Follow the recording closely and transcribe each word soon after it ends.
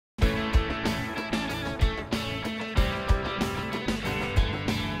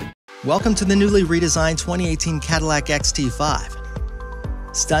Welcome to the newly redesigned 2018 Cadillac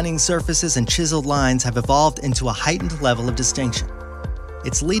XT5. Stunning surfaces and chiseled lines have evolved into a heightened level of distinction.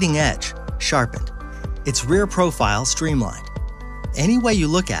 Its leading edge, sharpened. Its rear profile, streamlined. Any way you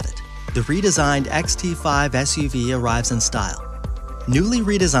look at it, the redesigned XT5 SUV arrives in style. Newly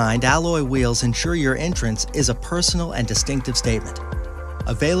redesigned alloy wheels ensure your entrance is a personal and distinctive statement.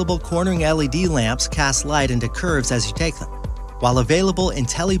 Available cornering LED lamps cast light into curves as you take them, while available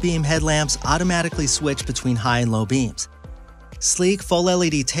IntelliBeam headlamps automatically switch between high and low beams. Sleek full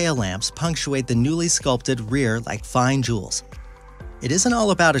LED tail lamps punctuate the newly sculpted rear like fine jewels. It isn't all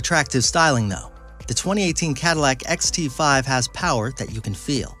about attractive styling though. The 2018 Cadillac XT5 has power that you can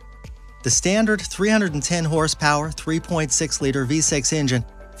feel. The standard 310 horsepower 3.6-liter V6 engine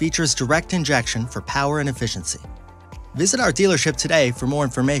features direct injection for power and efficiency. Visit our dealership today for more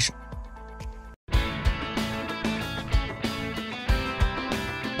information.